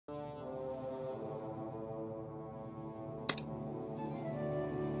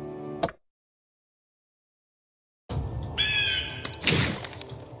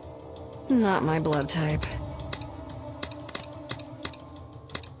Not my blood type.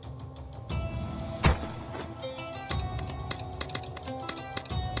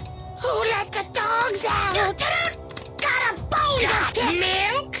 Who let the dogs out? Got a bone! Got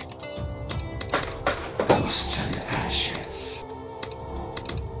milk? Ghosts and ashes.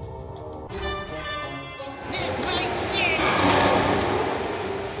 This might sting!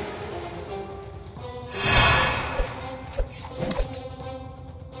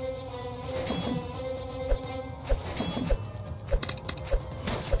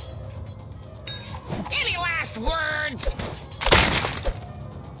 Any last words?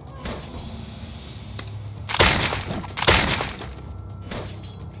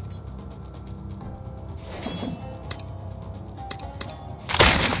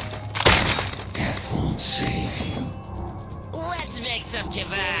 Death won't save you. Let's make some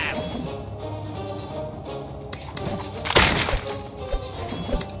kebabs.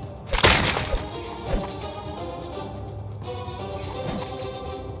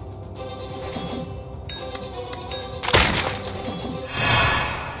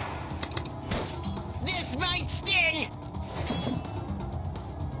 This might sting!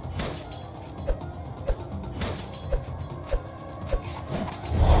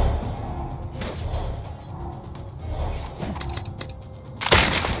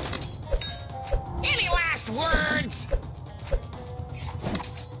 Any last words?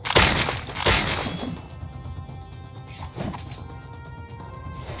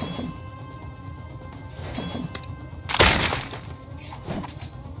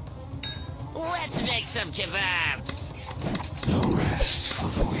 Let's make some kebabs. No rest for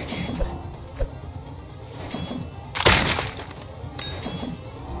the wicked.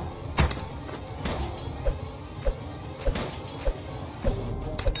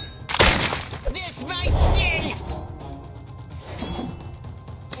 This might sting!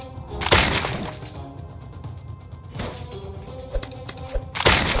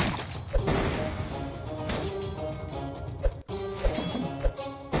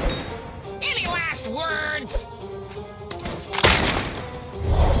 Any last words?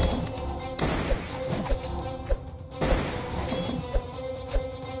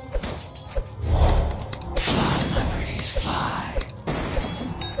 Fly, my pretties, fly.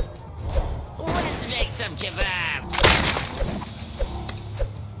 Let's make some kebabs.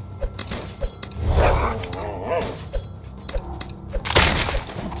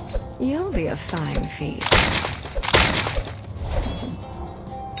 You'll be a fine feast.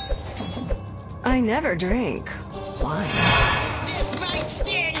 I never drink wine. This might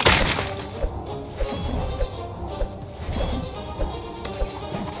sting!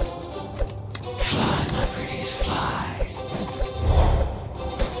 Fly, my pretties, fly.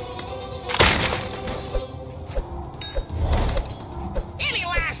 Any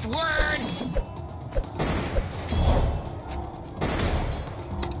last words?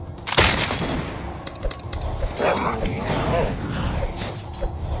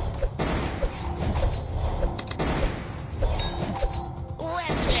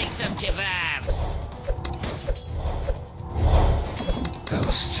 Let's make some kebabs.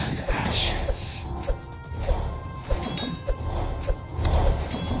 Ghosts and ashes.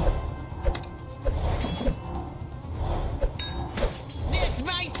 This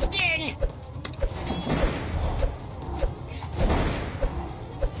might sting!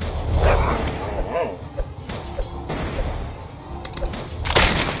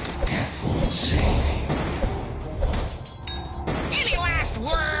 Death won't save you. Any last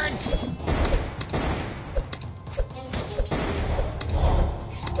words?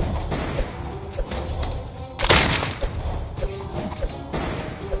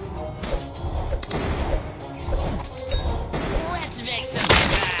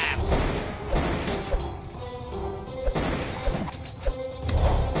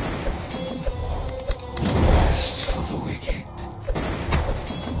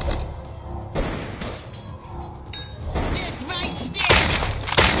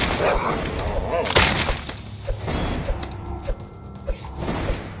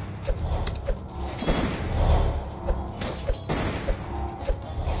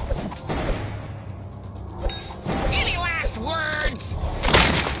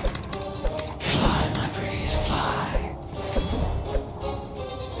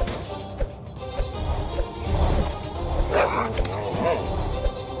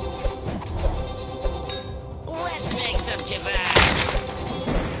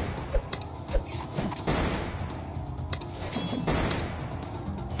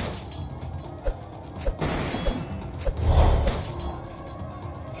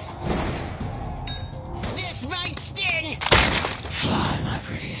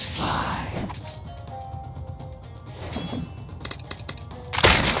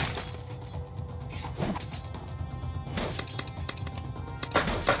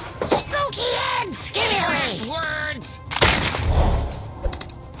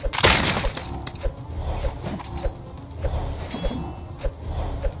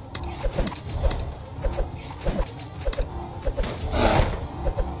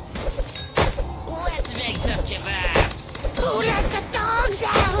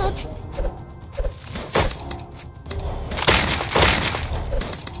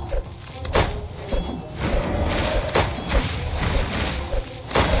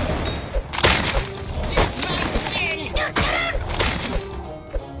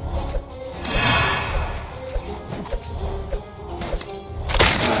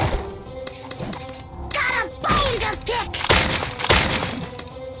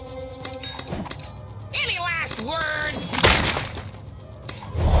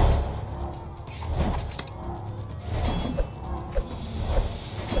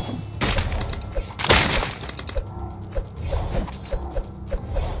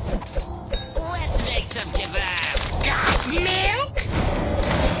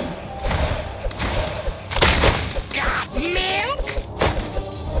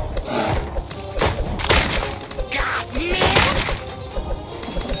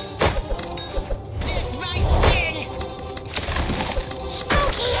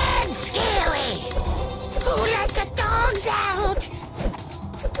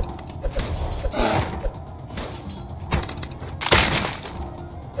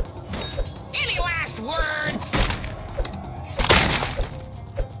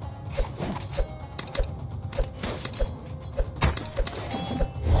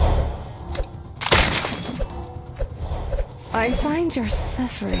 I find your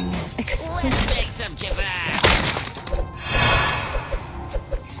suffering exquisite. Let's make some kebab.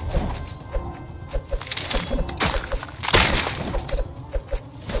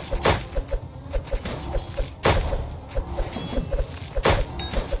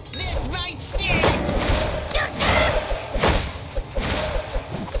 This might sting.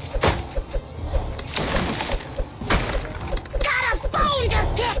 Got a bone to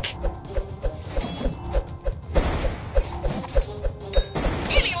pick.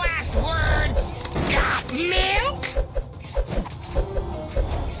 Any last words? Got milk?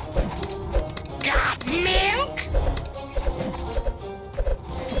 Got milk?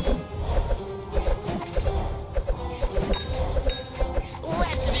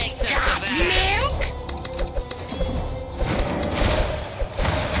 Let's make some got milk?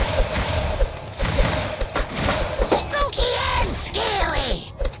 Spooky and scary.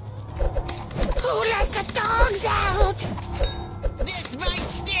 Who let the dogs out? This might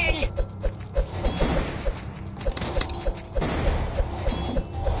sting.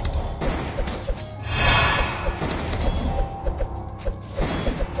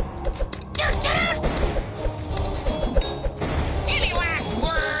 Any last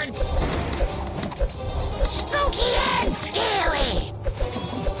words? Spooky and scary.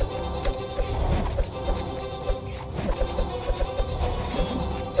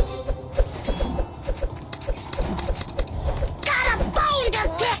 Got a bone to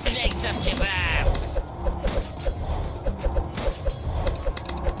pick. Let's make some kebabs.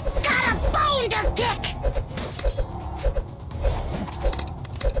 Got a bone to pick.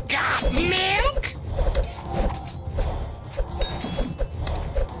 Got milk?